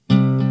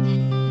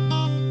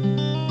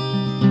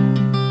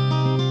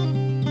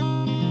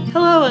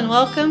Hello and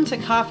welcome to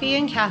Coffee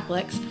and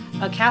Catholics,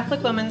 a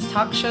Catholic women's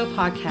talk show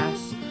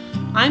podcast.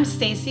 I'm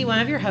Stacy, one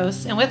of your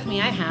hosts, and with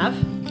me I have...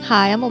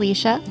 Hi, I'm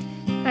Alicia.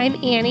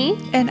 I'm Annie.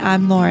 And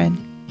I'm Lauren.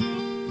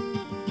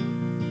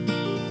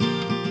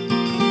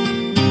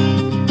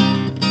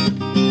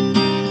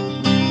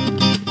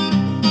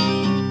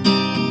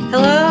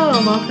 Hello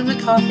and welcome to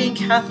Coffee and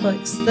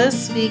Catholics.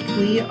 This week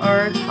we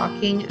are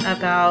talking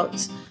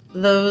about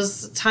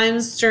those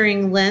times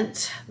during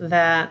Lent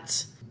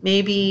that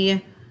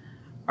maybe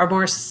are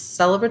more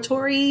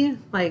celebratory,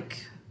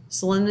 like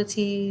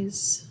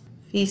solemnities,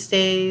 feast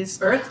days,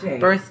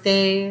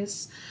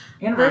 birthdays,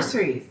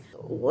 anniversaries.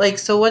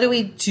 So what do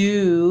we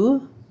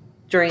do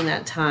during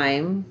that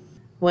time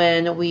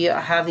when we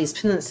have these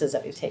penances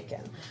that we've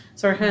taken?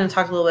 So we're going to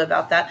talk a little bit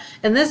about that.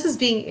 And this is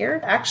being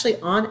aired actually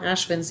on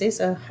Ash Wednesday,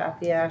 so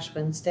happy Ash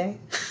Wednesday.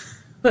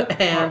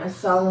 And a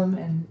solemn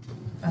and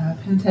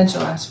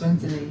penitential Ash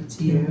Wednesday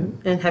to you.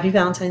 And happy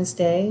Valentine's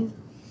Day.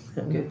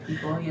 Good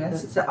people,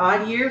 yes. It's an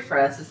odd year for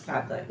us as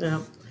Catholics.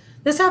 Yeah.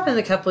 This happened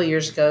a couple of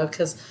years ago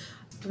because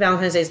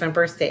Valentine's Day is my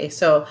birthday.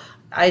 So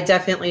I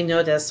definitely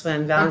noticed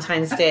when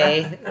Valentine's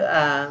Day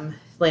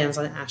lands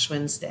on Ash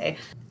Wednesday.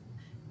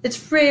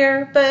 It's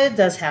rare, but it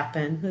does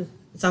happen.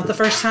 It's not the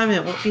first time.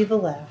 It won't be the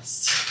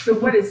last. So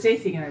what is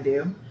Stacy going to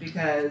do?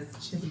 Because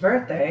she's a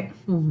birthday,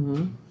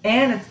 and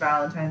it's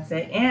Valentine's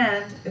Day,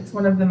 and it's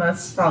one of the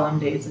most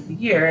solemn days of the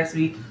year as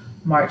we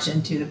march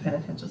into the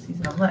penitential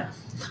season of Lent.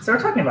 So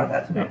we're talking about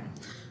that today.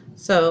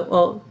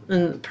 So,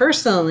 and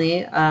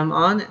personally,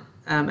 on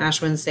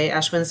Ash Wednesday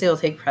will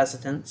take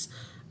precedence.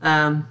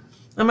 I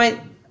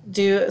might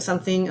do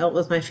something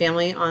with my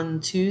family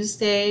on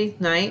Tuesday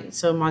night,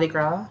 so Mardi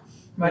Gras.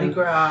 My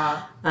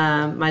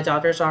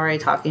daughter's already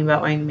talking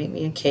about wanting to make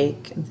me a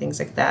cake and things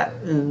like that,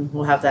 and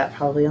we'll have that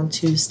probably on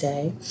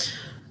Tuesday.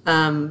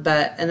 And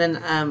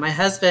then my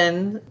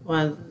husband, one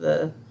of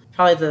the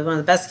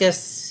best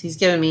gifts he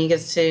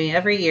gives to me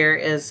every year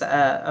is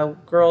a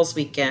girls'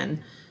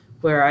 weekend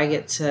where I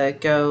get to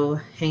go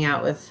hang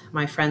out with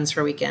my friends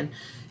for a weekend.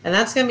 And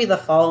that's going to be the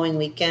following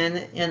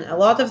weekend. And a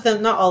lot of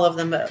them, not all of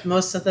them, but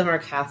most of them are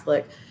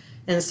Catholic.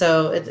 And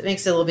so it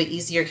makes it a little bit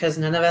easier because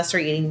none of us are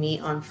eating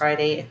meat on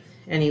Friday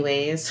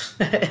anyways.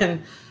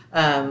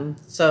 And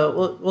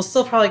so we'll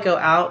still probably go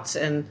out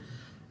and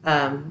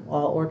I'll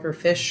order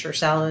fish or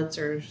salads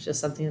or just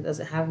something that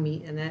doesn't have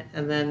meat in it.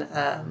 And then,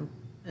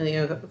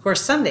 of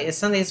course,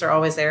 Sundays are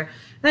always there.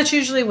 And that's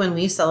usually when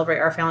we celebrate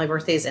our family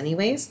birthdays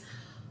anyways.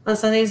 On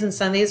Sundays, and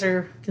Sundays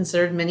are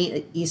considered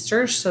mini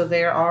Easters, so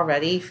they're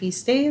already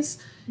feast days,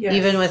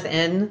 even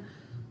within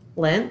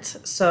Lent.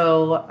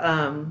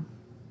 So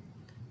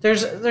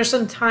there's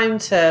some time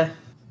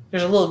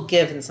there's a little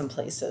give in some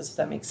places, if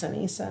that makes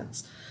any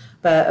sense.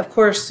 But of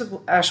course,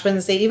 Ash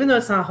Wednesday, even though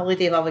it's not a holy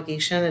day of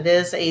obligation, it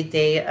is a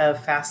day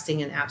of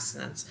fasting and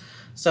abstinence.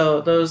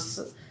 So that'll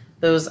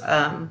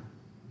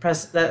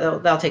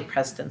take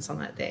precedence on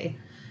that day,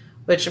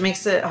 which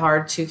makes it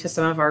hard too, because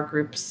some of our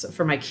groups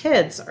for my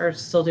kids are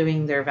still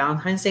doing their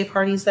Valentine's Day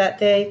parties that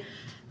day.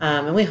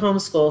 And we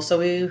homeschool, so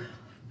we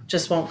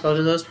just won't go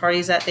to those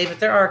parties that day. But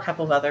there are a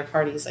couple of other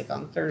parties like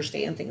on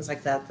Thursday and things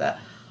like that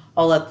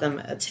I'll let them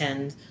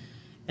attend.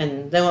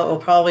 And then what we'll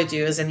probably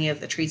do is any of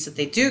the treats that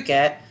they do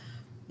get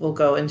will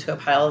go into a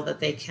pile that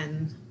they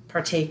can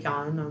partake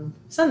on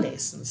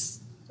Sundays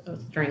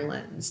during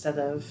Lent instead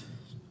of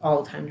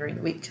all the time during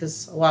the week,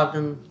 because a lot of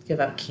them give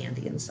out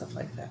candy and stuff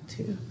like that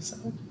too. So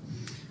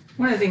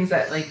one of the things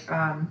that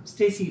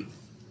Stacy,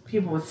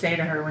 people would say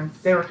to her when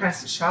they were kind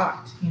of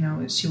shocked,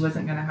 that she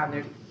wasn't going to have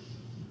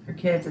her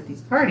kids at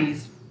these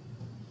parties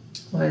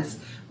was,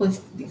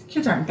 these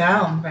kids aren't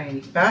bound by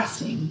any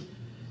fasting,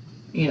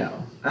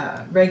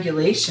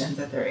 regulations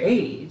at their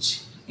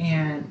age.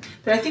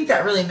 But I think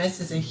that really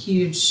misses a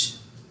huge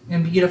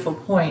and beautiful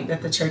point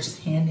that the church is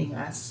handing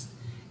us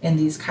in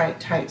these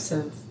types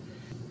of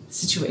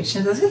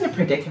situations. Those are the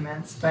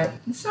predicaments, but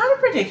it's not a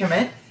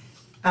predicament.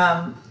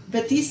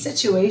 But these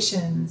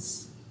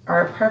situations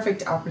are a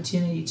perfect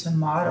opportunity to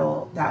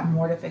model that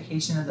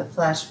mortification of the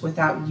flesh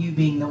without you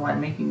being the one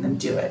making them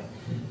do it.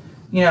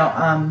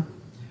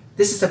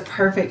 This is a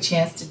perfect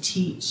chance to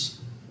teach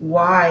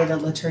why the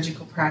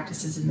liturgical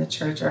practices in the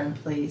church are in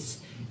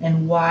place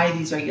and why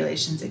these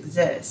regulations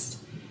exist,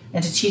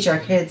 and to teach our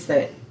kids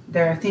that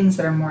there are things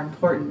that are more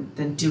important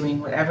than doing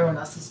what everyone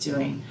else is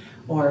doing,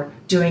 or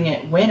doing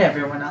it when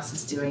everyone else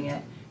is doing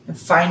it, and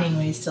finding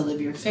ways to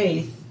live your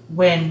faith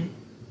when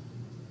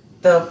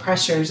the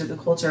pressures of the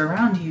culture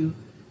around you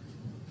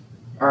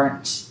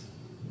aren't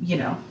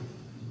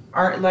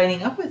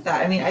lining up with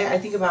that. I mean, I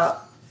think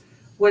about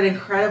what an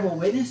incredible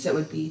witness it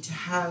would be to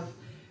have,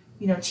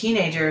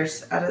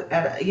 teenagers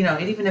and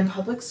even in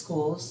public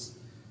schools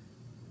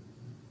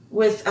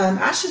with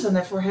ashes on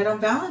their forehead on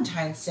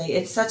Valentine's Day.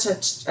 It's such a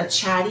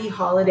chatty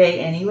holiday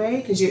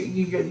anyway, because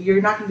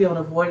you're not going to be able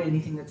to avoid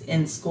anything that's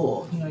in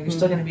school. You're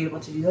still going to be able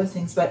to do those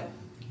things. But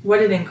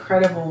what an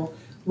incredible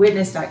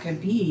witness that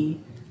could be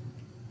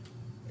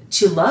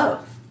to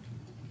love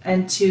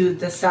and to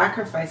the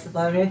sacrifice of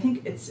love. I mean, I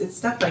think it's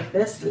stuff like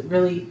this that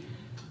really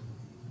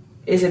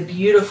is a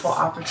beautiful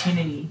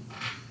opportunity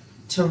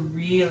to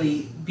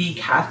really be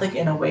Catholic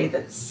in a way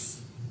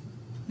that's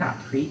not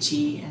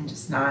preachy and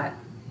just not,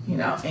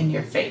 in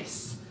your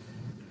face.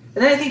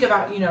 And then I think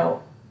about,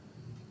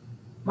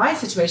 my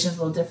situation is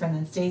a little different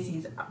than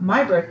Stacy's.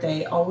 My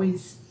birthday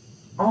almost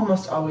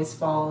always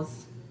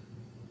falls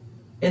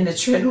in the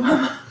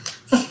Triduum.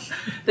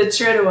 The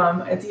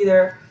Triduum, it's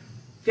either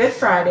Good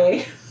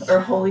Friday or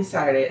Holy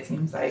Saturday, it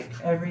seems like.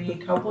 Every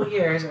couple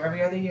years or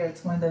every other year,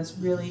 it's one of those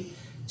really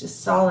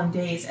just solemn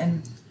days.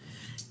 And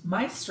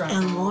my struggle.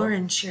 And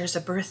Lauren shares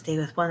a birthday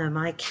with one of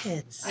my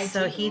kids.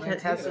 So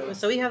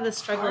we have this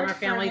struggle in our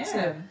family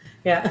too.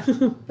 Yeah.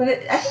 But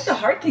I think the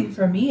hard thing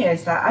for me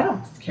is that I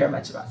don't care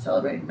much about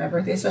celebrating my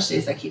birthday, especially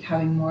as I keep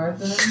having more of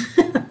them.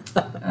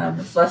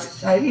 It's less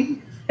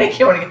exciting. I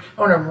want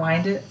to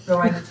rewind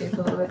the tape a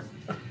little bit.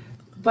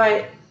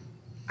 But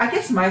I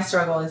guess my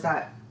struggle is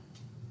that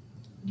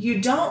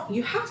you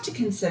have to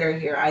consider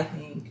here, I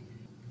think,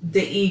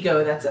 the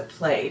ego that's at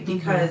play,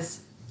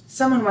 because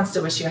someone wants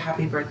to wish you a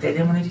happy birthday.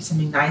 They want to do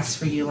something nice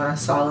for you on a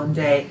solemn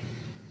day.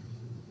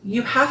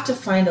 You have to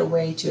find a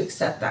way to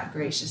accept that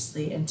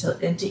graciously and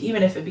to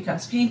even if it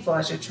becomes painful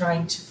as you're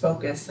trying to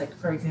focus, like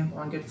for example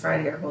on Good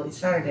Friday or Holy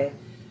Saturday,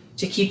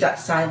 to keep that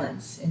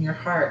silence in your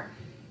heart.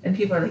 And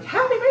people are like,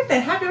 happy birthday,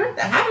 happy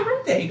birthday, happy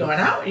birthday. You going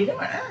out? What are you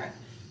doing?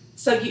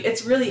 So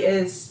it really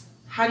is,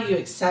 how do you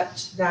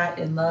accept that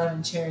in love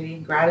and charity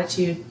and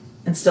gratitude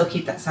and still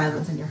keep that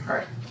silence in your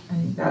heart? I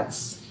think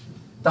that's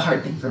the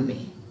hard thing for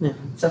me. Yeah.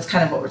 So that's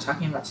kind of what we're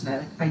talking about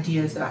tonight, like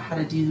ideas about how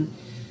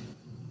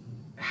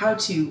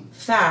to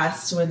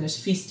fast when there's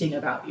feasting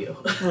about you,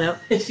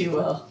 if you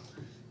will.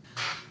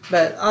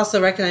 But also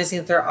recognizing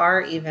that there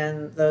are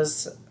even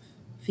those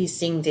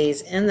feasting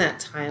days in that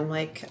time,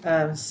 like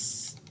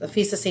the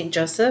Feast of St.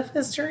 Joseph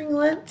is during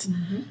Lent,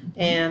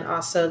 and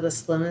also the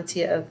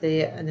Solemnity of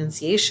the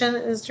Annunciation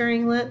is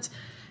during Lent,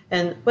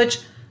 and which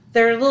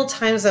there are little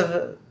times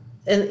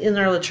in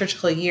our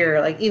liturgical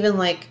year, like even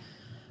like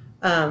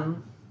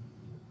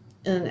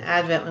in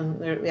Advent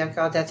when we have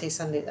Gaudete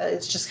Sunday,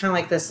 it's just kind of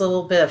like this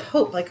little bit of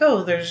hope, like,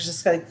 oh, there's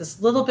just like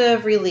this little bit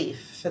of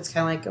relief. It's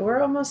kind of like,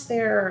 we're almost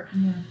there.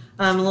 Yeah.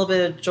 A little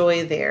bit of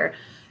joy there.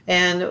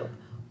 And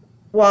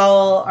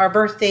while our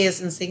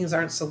birthdays and things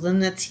aren't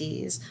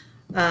solemnities,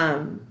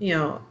 one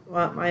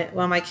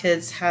of my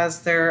kids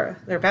has their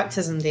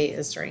baptism day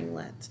is during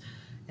Lent.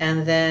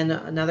 And then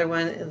another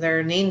one,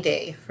 their name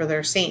day for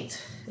their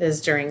saint is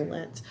during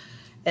Lent.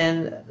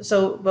 And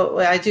so, but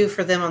what I do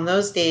for them on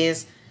those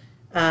days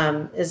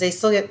is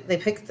they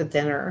pick the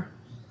dinner.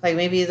 Like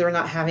maybe they're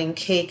not having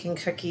cake and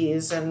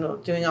cookies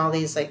and doing all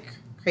these like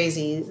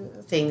crazy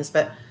things,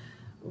 but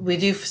we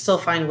do still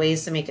find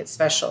ways to make it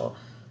special.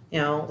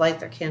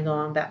 Light their candle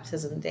on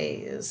baptism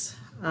days.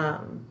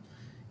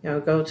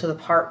 Go to the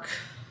park,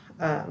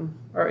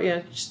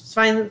 or just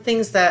find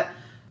things that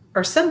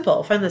are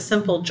simple. Find the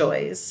simple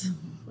joys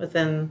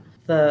within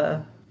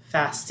the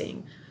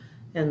fasting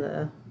and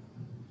the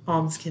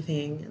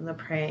almsgiving and the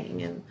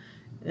praying,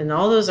 and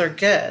all those are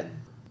good.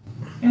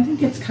 I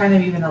think it's kind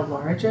of even a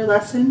larger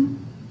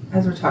lesson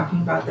as we're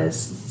talking about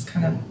this. This is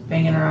kind of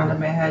banging around in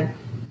my head.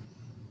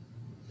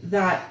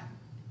 That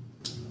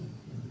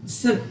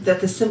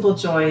the simple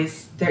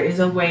joys, there is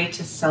a way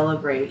to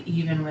celebrate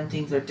even when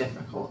things are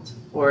difficult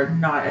or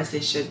not as they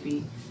should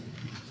be.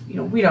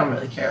 We don't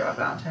really care about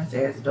Valentine's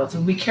Day as adults,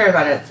 and we care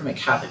about it from a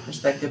Catholic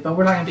perspective, but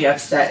we're not going to be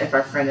upset if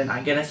our friend and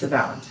I get us a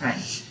Valentine.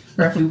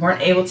 Or if we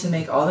weren't able to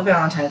make all the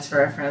Valentines for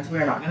our friends,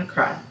 we're not going to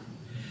cry.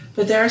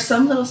 But there are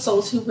some little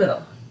souls who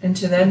will, and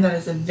to them that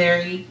is a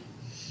very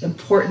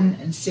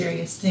important and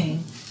serious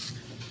thing.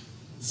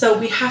 So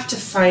we have to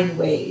find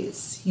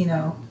ways,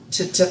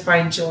 to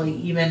find joy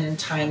even in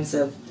times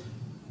of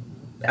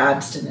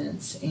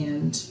abstinence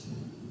and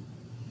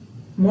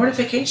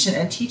mortification,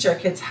 and teach our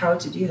kids how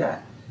to do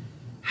that.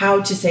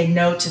 How to say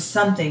no to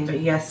something,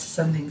 but yes to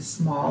something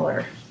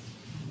smaller.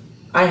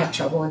 I have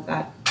trouble with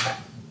that.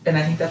 And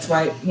I think that's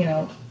why,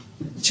 the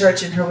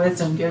Church in her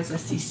wisdom gives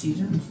us these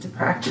seasons to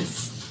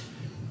practice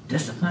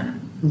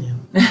discipline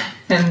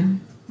and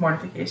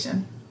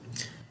mortification.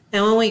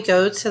 And when we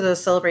go to the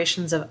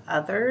celebrations of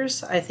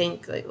others, I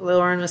think, like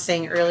Lauren was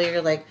saying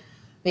earlier, like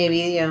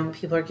maybe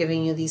people are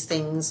giving you these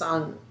things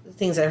on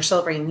things that are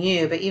celebrating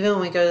you, but even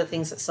when we go to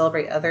things that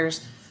celebrate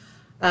others,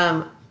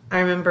 I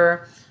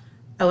remember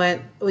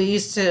we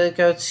used to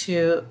go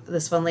to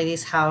this one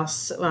lady's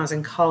house when I was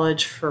in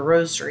college for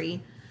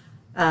Rosary.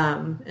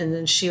 And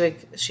then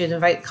she'd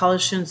invite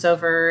college students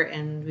over,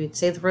 and we'd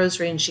say the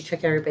Rosary, and she'd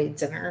cook everybody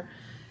dinner.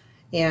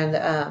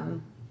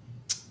 And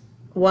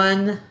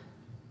one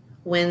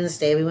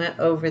Wednesday we went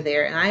over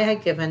there, and I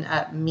had given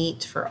up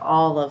meat for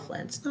all of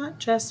Lent, not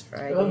just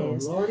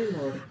Fridays. Oh, Lordy.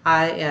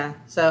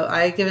 So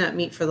I had given up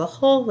meat for the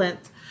whole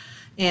Lent,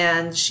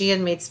 and she had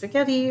made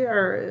spaghetti,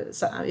 I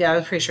was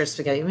pretty sure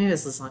spaghetti. Maybe it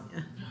was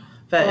lasagna.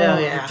 But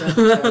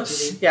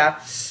yeah.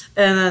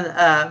 And then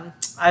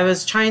I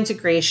was trying to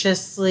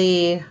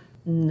graciously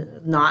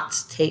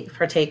not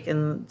partake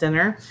in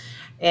dinner.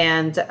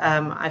 And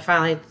I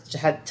finally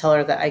had to tell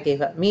her that I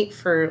gave up meat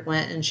for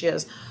Lent. And she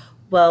goes,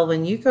 Well,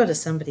 when you go to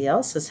somebody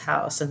else's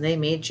house and they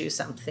made you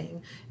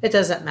something, it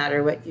doesn't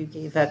matter what you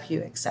gave up,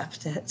 you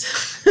accept it.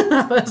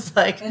 I was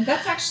like, and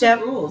that's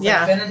actually rules.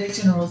 Yeah. Like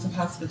Benediction rules of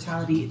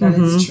hospitality. That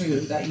is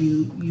true. That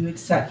you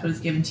accept what is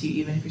given to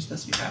you, even if you're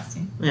supposed to be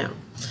fasting. Yeah.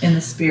 In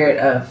the spirit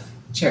of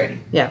charity.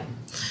 Yeah.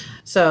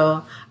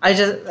 So I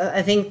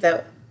think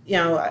that,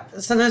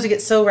 sometimes we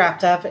get so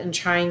wrapped up in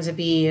trying to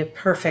be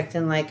perfect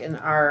and like in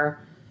our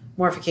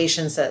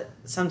mortifications that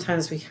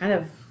sometimes we kind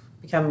of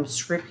become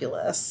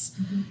scrupulous.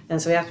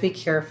 And so we have to be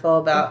careful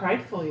about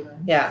prideful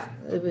even. Yeah.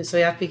 So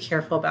we have to be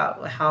careful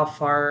about how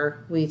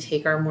far we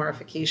take our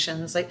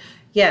mortifications. Like,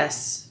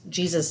 yes,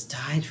 Jesus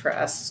died for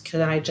us.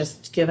 Could I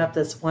just give up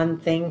this one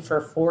thing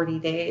for 40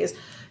 days?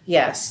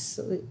 Yes.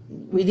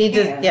 We need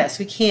to, yes,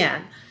 we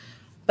can.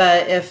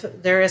 But if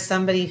there is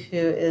somebody who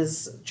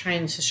is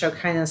trying to show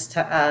kindness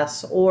to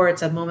us, or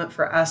it's a moment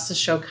for us to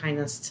show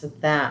kindness to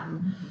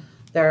them,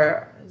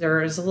 there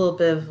is a little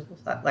bit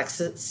of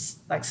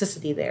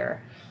laxity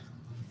there.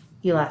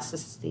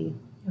 Elasticity.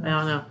 I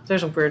don't know.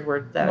 There's a weird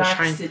word that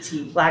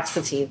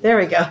laxity. There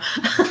we go.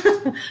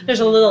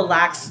 There's a little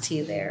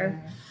laxity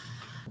there.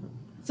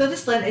 So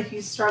this Lent, if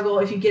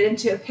you get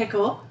into a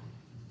pickle,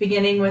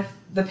 beginning with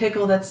the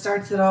pickle that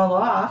starts it all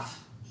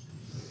off,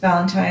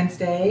 Valentine's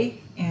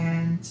Day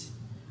and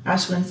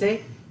Ash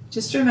Wednesday,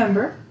 just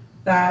remember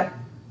that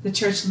the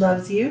church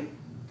loves you,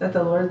 that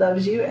the Lord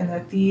loves you, and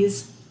that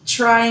these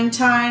trying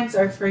times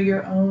are for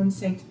your own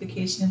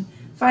sanctification.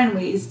 Find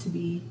ways to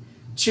be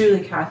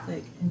truly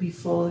Catholic and be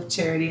full of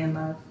charity and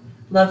love.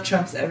 Love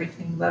trumps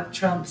everything. Love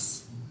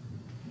trumps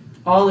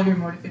all of your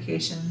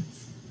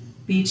mortifications.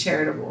 Be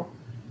charitable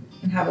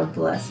and have a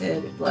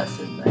blessed,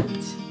 blessed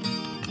Lent.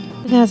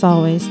 And as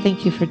always,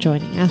 thank you for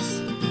joining us.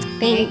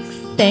 Thanks.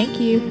 Thank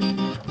you.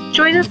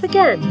 Join us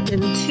again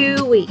in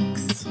 2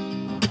 weeks.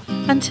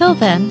 Until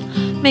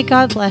then, may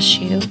God bless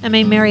you and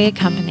may Mary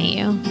accompany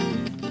you.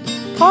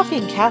 Coffee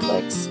and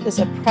Catholics is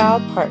a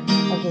proud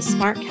partner of the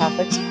Smart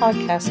Catholics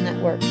Podcast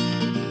Network.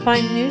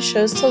 Find new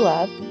shows to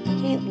love,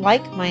 meet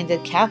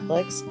like-minded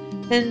Catholics,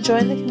 and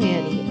join the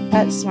community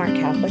at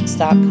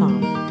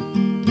smartcatholics.com.